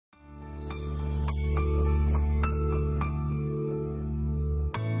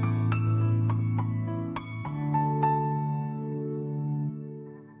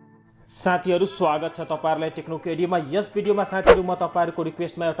साथीहरु स्वागत छ तपाईहरुलाई टेक्नो केडीमा। यस भिडियोमा साथीहरु म तपाईहरुको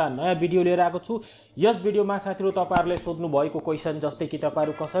रिक्वेस्टमा एउटा नयाँ भिडियो लिएर आएको छु। यस भिडियोमा साथीहरु तपाईहरुले सोध्नु भएको क्वेशन जस्तै कि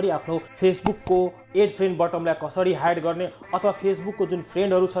तपाईहरु कसरी आफ्नो फेसबुकको एड फ्रेन्ड बटमलाई कसरी हाइड गर्ने अथवा फेसबुकको जुन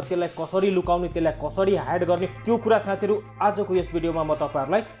फ्रेन्डहरु छ त्यसलाई कसरी लुकाउने, त्यसलाई कसरी हाइड गर्ने, त्यो कुरा साथीहरु आजको यस भिडियोमा म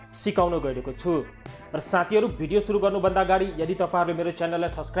तपाईहरुलाई सिकाउन गइरहेको छु। र साथीहरु भिडियो सुरु गर्नुभन्दा अगाडि यदि तपाईहरुले मेरो च्यानललाई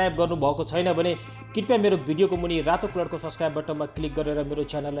सब्स्क्राइब गर्नु भएको छैन भने कृपया मेरो भिडियोको मुनि रातो कलरको सब्स्क्राइब बटनमा क्लिक गरेर मेरो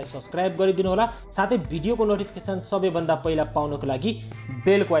च्यानललाई सब्स्क्राइब गरिदिनु होला। साथै भिडियोको नोटिफिकेसन सबैभन्दा पहिला पाउनको लागि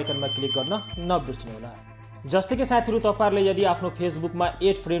बेलको आइकनमा क्लिक गर्न नबिर्सनु होला। जस्तै कि साथीहरु तपाईहरुले यदि आफ्नो फेसबुकमा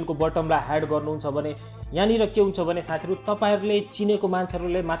एड फ्रेन्डको बटमलाई हाइड गर्नुहुन्छ भने यहाँनिर के हुन्छ भने साथीहरु तपाईहरुले चिनेको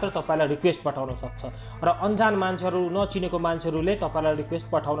मान्छेहरुले मात्र तपाईलाई रिक्वेस्ट पठाउन सक्छ र अनजान मान्छेहरु नचिनेको मान्छेहरुले तपाईलाई रिक्वेस्ट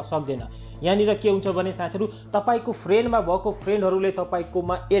पठाउन सक्दैन। यहाँनिर के हुन्छ भने साथीहरु तपाईको फ्रेन्डमा भएको फ्रेन्डहरुले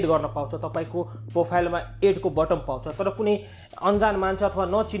तपाईकोमा एड गर्न पाउँछ, तपाईको प्रोफाइलमा एडको बटम पाउँछ। तर कुनै अनजान मान्छे अथवा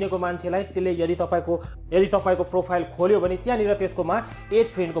नचिनेको मान्छेलाई त्यसले यदि तपाईको प्रोफाइल खोल्यो भने त्यहाँनिर त्यसकोमा एड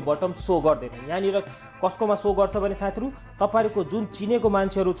फ्रेन्डको बटम सो गर्दैन। यहाँनिर कसकोमा सो गर्छ भने साथीहरु तपाईहरुको जुन चिनेको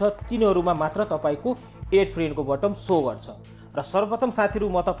मान्छेहरु छ तिनीहरुमा मात्र तपाईको एड फ्रेन्डको बटम सो गर्छ। र सर्वप्रथम साथीहरु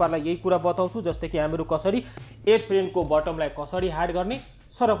म तपाईहरुलाई यही कुरा बताउँछु जस्तै कि हामीहरु कसरी एड फ्रेन्डको बटमलाई कसरी हाइड गर्ने,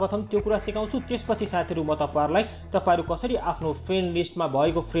 सर्वप्रथम त्यो कुरा सिकाउँछु। त्यसपछि साथीहरु म तपाईहरु कसरी आफ्नो फ्रेन्ड लिस्टमा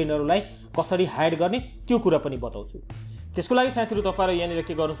भएको फ्रेन्डहरुलाई कसरी हाइड गर्ने त्यो कुरा पनि बताउँछु। त्यसको लागि साथीहरु तपाईहरु यहाँनिर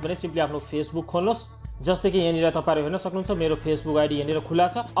के गर्नुस् भने सिम्पली आफ्नो फेसबुक खोल्नुस्। जस्तै कि यहाँनिर तपाईहरु हेर्न सक्नुहुन्छ मेरो फेसबुक आइडी यहाँनिर खुला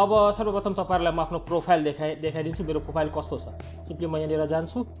छ। अब सर्वप्रथम तपाईहरुलाई म आफ्नो प्रोफाइल देखाइदिन्छु मेरो प्रोफाइल कस्तो छ। सिम्पली म यहाँनिर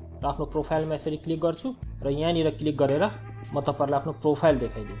जान्छु र आफ्नो प्रोफाइलमा यसरी क्लिक गर्छु र यहाँनिर क्लिक गरेर म तपाईहरुलाई आफ्नो प्रोफाइल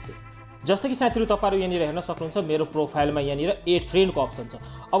देखाइदिन्छु। जस्तै कि साथीहरु तपाईहरु यहाँनिर हेर्न सक्नुहुन्छ मेरो प्रोफाइलमा यहाँनिर एड फ्रेन्डको अप्सन छ।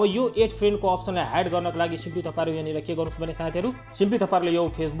 अब यो एड फ्रेन्डको अप्सनलाई हाइड गर्नको लागि सिम्पली तपाईहरु यहाँनिर के गर्नुस् भने साथीहरु सिम्पली तपाईहरुले यो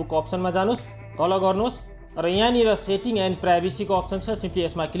फेसबुकको अप्सनमा जानुस्, तल गर्नुस् र यहाँनिर सेटिङ एन्ड प्राइभेसीको अप्सन छ, सिम्पली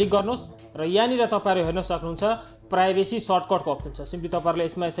यसमा क्लिक गर्नुस् र यहाँनिर तपाईहरु हेर्न सक्नुहुन्छ प्राइभेसी सर्टकटको अप्सन छ। सिम्पली तपाईहरुले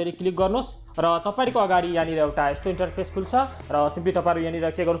यसमा यसरी क्लिक गर्नुस् र तपाईको अगाडि यहाँनिर एउटा यस्तो इन्टरफेस खुल्छ र सिम्पली तपाईहरु यहाँनिर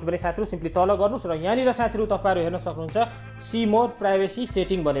के गर्नुस् भने साथीहरु सिम्पली तल गर्नुस् र यहाँनिर साथीहरु तपाईहरु हेर्न सक्नुहुन्छ सी मोर प्राइभेसी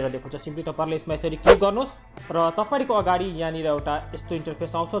सेटिङ भनेर देखाउँछ। सिम्पली तपाईहरुले यसमा यसरी क्लिक गर्नुस् र तपाईको अगाडि यहाँनिर एउटा यस्तो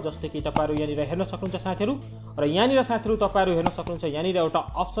इन्टरफेस आउँछ जस्तै कि तपाईहरु यहाँनिर हेर्न सक्नुहुन्छ साथीहरु। र यहाँनिर साथीहरु तपाईहरु हेर्न सक्नुहुन्छ यहाँनिर एउटा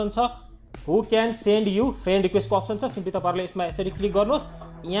अप्सन छ who can send you friend रिक्वेस्टको option छ। सिम्पली तपाईहरुले यसमा यसरी क्लिक गर्नुस्।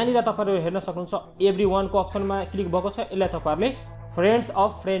 यहाँनिर तपाईहरु हेर्न सक्नुहुन्छ एभ्रीवानको अप्सनमा क्लिक भएको छ। यसलाई तपाईहरुले फ्रेन्ड्स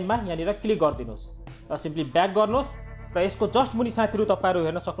अफ फ्रेन्डमा यहाँनिर क्लिक गरिदिनुस् र सिम्पली ब्याक गर्नुस् र यसको जस्ट मुनि साथीहरु तपाईहरु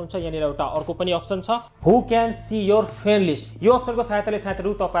हेर्न सक्नुहुन्छ यहाँनिर एउटा अर्को पनि अप्सन छ who can see your friend list. यो अप्सनको सहायताले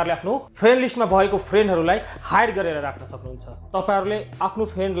साथीहरु तपाईहरुले आफ्नो फ्रेन्ड लिस्टमा भएको फ्रेन्डहरुलाई हाइड गरेर राख्न सक्नुहुन्छ। तपाईहरुले आफ्नो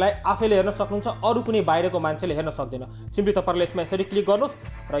फ्रेन्डलाई आफैले हेर्न सक्नुहुन्छ, अरु कुनै बाहिरको मान्छेले हेर्न सक्दैन। सिम्पली तपाईहरुले यसमा यसरी क्लिक गर्नुस्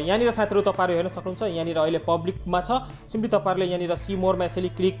र यहाँनिर साथीहरु तपाईहरु हेर्न सक्नुहुन्छ यहाँनिर अहिले पब्लिकमा छ। सिम्पली तपाईहरुले यहाँनिर सी मोरमा यसरी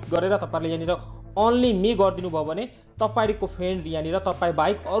क्लिक गरेर तपाईहरुले यहाँनिर ओन्ली मी गरिदिनु भयो भने तपाईको फ्रेन्ड यहाँनिर तपाई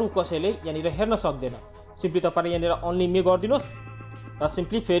बाहेक अरु कसैले यहाँनिर हेर्न सक्दैन। सिम्पली तपाईहरुले यहाँनिर ओन्ली मी गरिदिनुस् र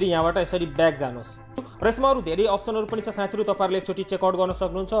सिम्पली फेरि यहाँबाट यसरी ब्याक जानुस्। र यसमा अरु धेरै अप्सनहरु पनि छ साथीहरु, तपाईहरुले एकचोटी चेकआउट गर्न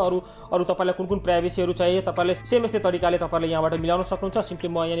सक्नुहुन्छ। अरु तपाईलाई कुन प्राइभेसीहरु चाहिए तपाईले सेम यस्तै तरिकाले तपाईले यहाँबाट मिलाउन सक्नुहुन्छ। सिम्पली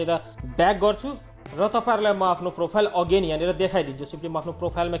म यहाँनिर ब्याक गर्छु र तपाईहरुलाई म आफ्नो प्रोफाइल अगेन यहाँनिर देखाइदिन्छु। सिम्पली म आफ्नो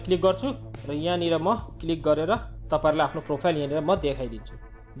प्रोफाइलमा क्लिक गर्छु र यहाँनिर म क्लिक गरेर तपाईहरुलाई आफ्नो प्रोफाइल यहाँनिर म देखाइदिन्छु।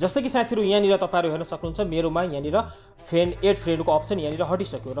 जस्तै कि साथीहरु यहाँनिर तपाईहरु हेर्न सक्नुहुन्छ मेरोमा यहाँनिर एड फ्रेन्डको अप्सन यहाँनिर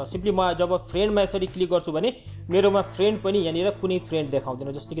हटिसक्यो र सिम्पली म जब फ्रेन्डमा यसरी क्लिक गर्छु भने मेरोमा फ्रेन्ड पनि यहाँनिर कुनै फ्रेन्ड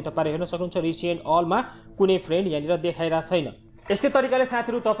देखाउँदैन। जस्तै कि तपाईहरु हेर्न सक्नुहुन्छ रिसेन्ट अलमा कुनै फ्रेन्ड यहाँनिर देखाइरा छैन। यस्तै तरिकाले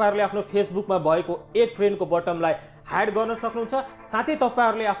साथीहरु तपाईहरुले आफ्नो फेसबुकमा भएको एड फ्रेन्डको बटमलाई हाइड गर्न सक्नुहुन्छ। साथै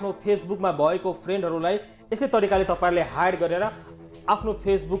तपाईहरुले आफ्नो फेसबुकमा भएको फ्रेन्डहरुलाई यस्तै तरिकाले तपाईहरुले हाइड गरेर आफ्नो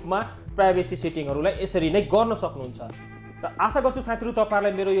फेसबुकमा प्राइभेसी सेटिङहरुलाई यसरी नै गर्न सक्नुहुन्छ। र आशा गर्छु साथीहरु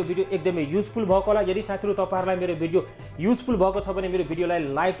तपाईहरुलाई मेरो यो भिडियो एकदमै युजफुल भएको होला। यदि साथीहरु तपाईहरुलाई मेरो भिडियो युजफुल भएको छ भने मेरो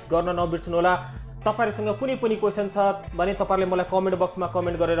भिडियोलाई लाइक गर्न नबिर्सनु होला। तपाईहरुसँग कुनै पनि क्वेशन छ भने तपाईहरुले मलाई कमेन्ट बक्समा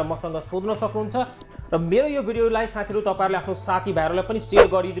कमेन्ट गरेर मसँग सोध्न सक्नुहुन्छ। र मेरो यो भिडियोलाई साथीहरु तपाईहरुले आफ्नो साथीभाइहरुलाई पनि शेयर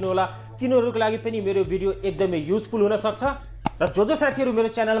गरिदिनु होला। तिनीहरुको लागि पनि मेरो भिडियो एकदमै युजफुल हुन सक्छ। र जो साथीहरु मेरो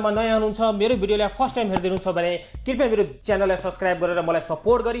च्यानलमा नयाँ हुनुहुन्छ, मेरो भिडियोलाई फर्स्ट टाइम हेर्दै हुनुहुन्छ भने कृपया मेरो च्यानललाई सब्स्क्राइब गरेर मलाई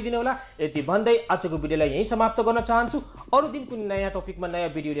सपोर्ट गरिदिनु होला। यति भन्दै आजको भिडियोलाई यही समाप्त गर्न चाहन्छु। अरु दिन कुनै नयाँ टपिकमा नयाँ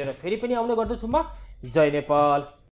भिडियो लिएर फेरि पनि आउने गर्दछु म। जय नेपाल।